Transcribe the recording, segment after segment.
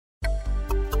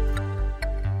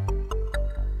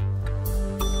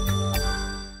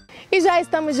E já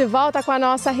estamos de volta com a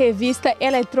nossa revista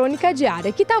eletrônica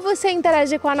diária. Que tal você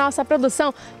interagir com a nossa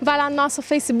produção? Vai lá no nosso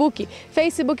Facebook,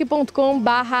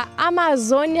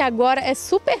 facebook.com/Amazônia Agora, é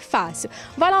super fácil.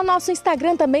 Vai lá no nosso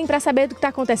Instagram também para saber do que está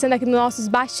acontecendo aqui nos nossos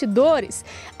bastidores.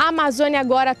 Amazônia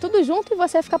Agora, tudo junto, e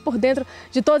você fica por dentro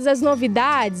de todas as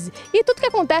novidades e tudo que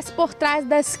acontece por trás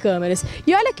das câmeras.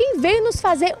 E olha quem veio nos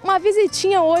fazer uma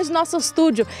visitinha hoje no nosso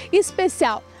estúdio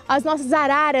especial. As nossas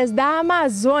araras da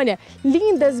Amazônia,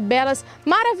 lindas, belas,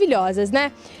 maravilhosas,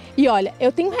 né? E olha,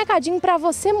 eu tenho um recadinho para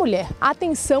você, mulher.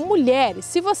 Atenção, mulheres,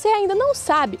 se você ainda não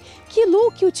sabe que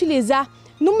look utilizar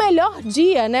no melhor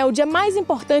dia, né, o dia mais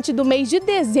importante do mês de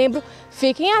dezembro,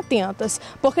 fiquem atentas,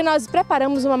 porque nós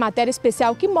preparamos uma matéria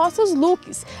especial que mostra os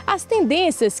looks, as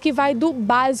tendências que vai do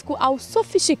básico ao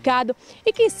sofisticado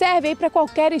e que serve aí para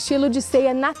qualquer estilo de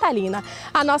ceia natalina.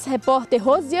 A nossa repórter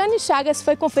Rosiane Chagas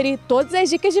foi conferir todas as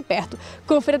dicas de perto.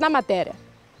 Confira na matéria.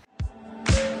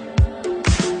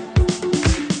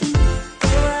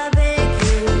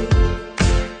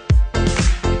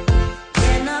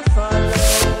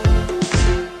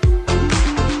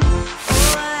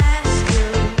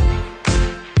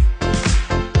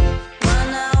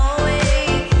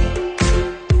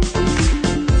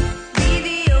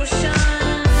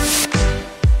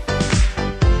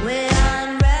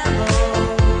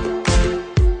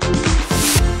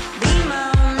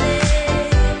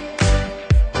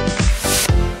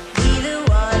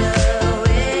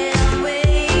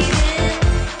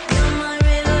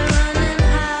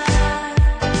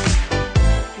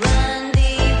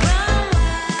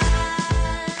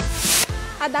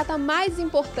 A data mais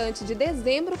importante de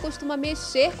dezembro costuma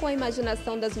mexer com a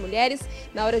imaginação das mulheres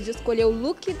na hora de escolher o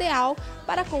look ideal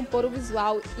para compor o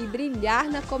visual e brilhar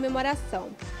na comemoração.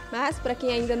 Mas para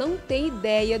quem ainda não tem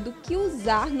ideia do que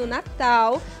usar no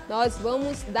Natal, nós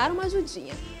vamos dar uma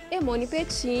ajudinha. Emone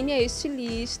Pettini é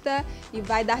estilista e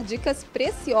vai dar dicas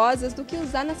preciosas do que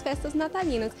usar nas festas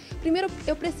natalinas. Primeiro,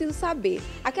 eu preciso saber,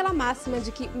 aquela máxima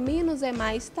de que menos é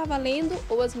mais está valendo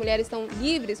ou as mulheres estão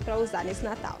livres para usar nesse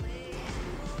Natal?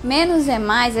 Menos é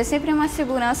mais é sempre uma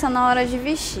segurança na hora de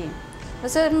vestir.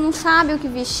 Você não sabe o que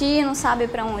vestir, não sabe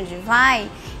para onde vai,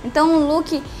 então um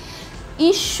look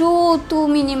enxuto,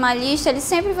 minimalista, ele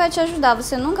sempre vai te ajudar.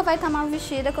 Você nunca vai estar mal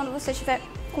vestida quando você estiver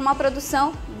com uma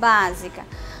produção básica.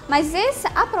 Mas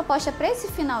a proposta para esse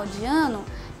final de ano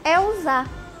é usar.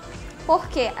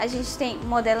 Porque a gente tem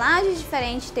modelagens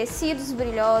diferentes, tecidos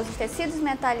brilhosos, tecidos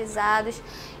metalizados,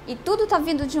 e tudo está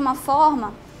vindo de uma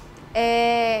forma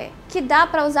que dá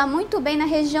para usar muito bem na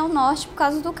região norte por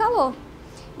causa do calor.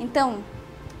 Então,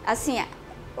 assim,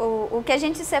 o que a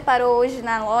gente separou hoje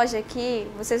na loja aqui,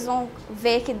 vocês vão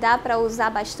ver que dá para usar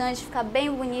bastante, fica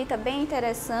bem bonita, bem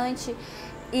interessante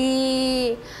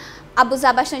e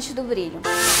abusar bastante do brilho.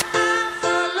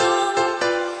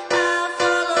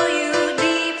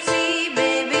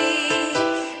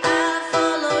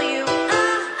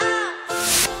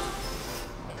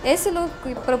 Esse look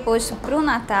proposto para o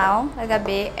Natal,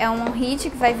 HB, é um hit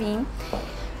que vai vir.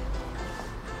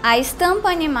 A estampa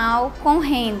animal com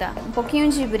renda, um pouquinho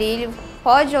de brilho,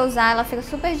 pode usar, ela fica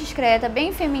super discreta,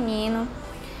 bem feminino.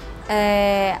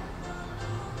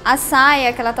 A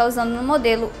saia que ela está usando no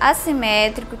modelo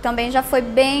assimétrico também já foi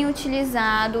bem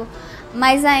utilizado,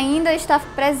 mas ainda está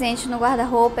presente no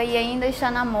guarda-roupa e ainda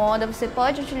está na moda. Você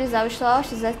pode utilizar os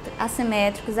shorts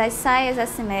assimétricos, as saias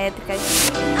assimétricas.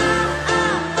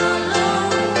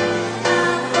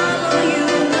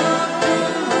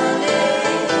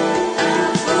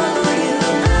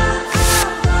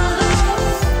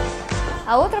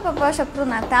 A outra proposta para o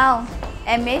Natal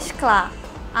é mesclar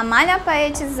a malha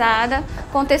paetizada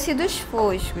com tecidos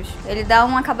foscos. Ele dá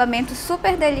um acabamento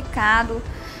super delicado,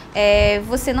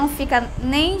 você não fica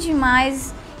nem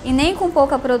demais e nem com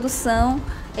pouca produção.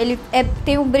 Ele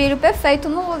tem um brilho perfeito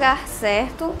no lugar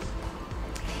certo.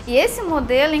 E esse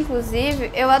modelo,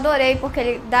 inclusive, eu adorei porque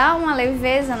ele dá uma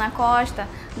leveza na costa,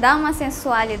 dá uma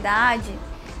sensualidade,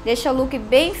 deixa o look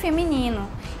bem feminino.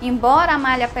 Embora a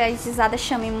malha paetizada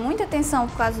chame muita atenção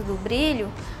por causa do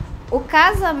brilho, o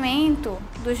casamento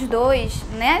dos dois,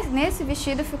 né, nesse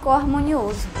vestido ficou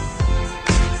harmonioso.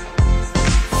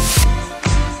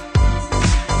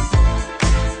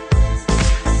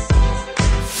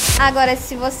 Agora,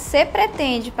 se você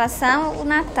pretende passar o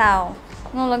Natal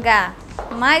num lugar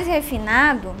mais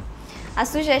refinado, a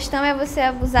sugestão é você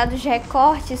abusar dos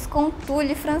recortes com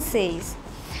tule francês.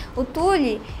 O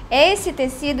tule é esse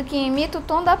tecido que imita o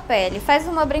tom da pele, faz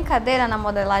uma brincadeira na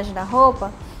modelagem da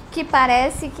roupa que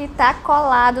parece que está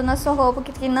colado na sua roupa,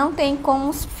 que não tem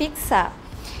como fixar.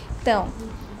 Então,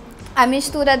 a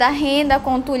mistura da renda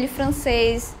com tule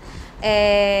francês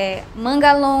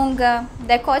manga longa,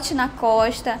 decote na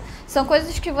costa. São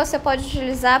coisas que você pode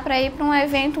utilizar para ir para um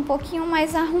evento um pouquinho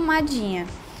mais arrumadinha.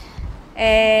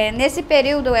 Nesse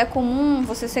período é comum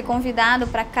você ser convidado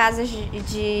para casas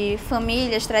de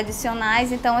famílias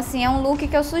tradicionais, então assim é um look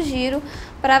que eu sugiro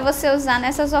para você usar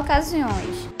nessas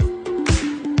ocasiões.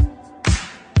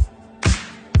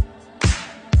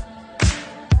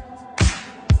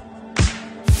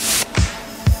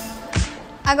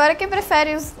 Agora, quem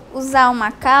prefere usar uma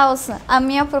calça, a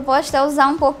minha proposta é usar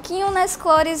um pouquinho nas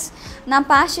cores na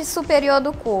parte superior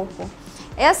do corpo.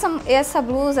 Essa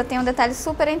blusa tem um detalhe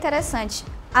super interessante.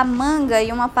 A manga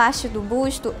e uma parte do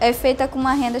busto é feita com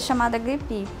uma renda chamada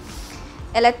gripe.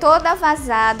 Ela é toda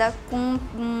vazada, com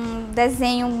um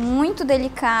desenho muito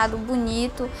delicado,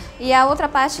 bonito, e a outra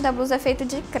parte da blusa é feita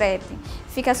de crepe.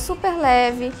 Fica super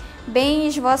leve, bem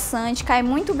esvoaçante, cai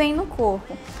muito bem no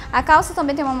corpo. A calça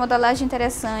também tem uma modelagem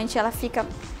interessante, ela fica...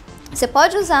 Você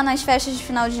pode usar nas festas de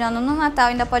final de ano, no Natal,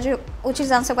 ainda pode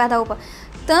utilizar no seu guarda-roupa,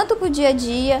 tanto para o dia a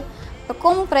dia,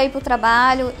 como para ir para o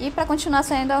trabalho e para continuar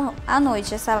saindo à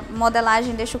noite. Essa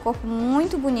modelagem deixa o corpo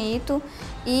muito bonito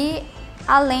e,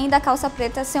 além da calça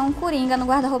preta, ser um coringa no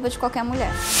guarda-roupa de qualquer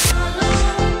mulher.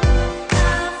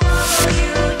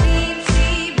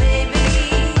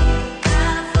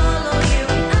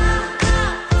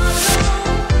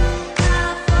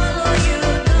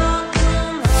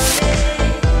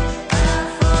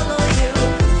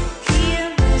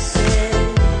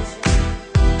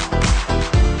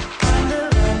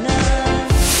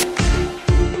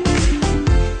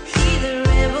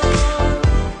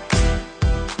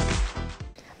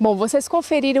 Bom, vocês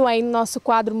conferiram aí no nosso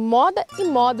quadro Moda e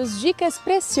Modas, dicas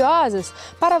preciosas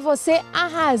para você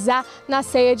arrasar na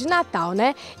ceia de Natal,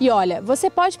 né? E olha, você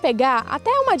pode pegar até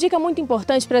uma dica muito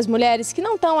importante para as mulheres que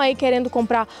não estão aí querendo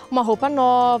comprar uma roupa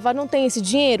nova, não tem esse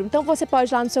dinheiro. Então você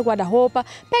pode ir lá no seu guarda-roupa,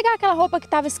 pegar aquela roupa que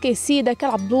estava esquecida,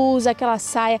 aquela blusa, aquela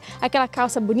saia, aquela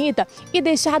calça bonita e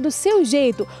deixar do seu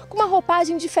jeito, com uma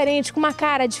roupagem diferente, com uma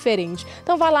cara diferente.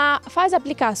 Então vai lá, faz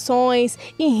aplicações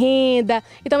em renda,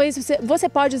 então você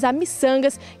pode usar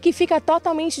miçangas, que fica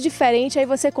totalmente diferente, aí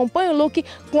você compõe o look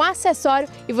com acessório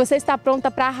e você está pronta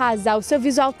para arrasar, o seu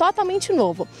visual totalmente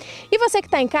novo. E você que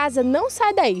está em casa, não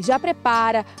sai daí, já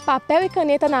prepara papel e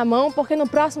caneta na mão, porque no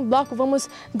próximo bloco vamos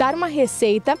dar uma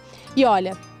receita e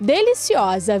olha,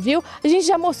 deliciosa, viu? A gente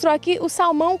já mostrou aqui o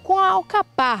salmão com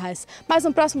alcaparras, mas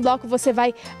no próximo bloco você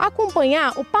vai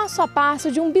acompanhar o passo a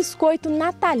passo de um biscoito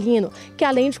natalino, que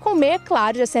além de comer,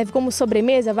 claro, já serve como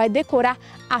sobremesa, vai decorar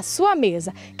a sua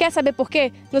mesa. Quer saber por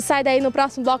quê? Não sai daí, no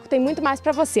próximo bloco tem muito mais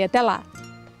para você. Até lá!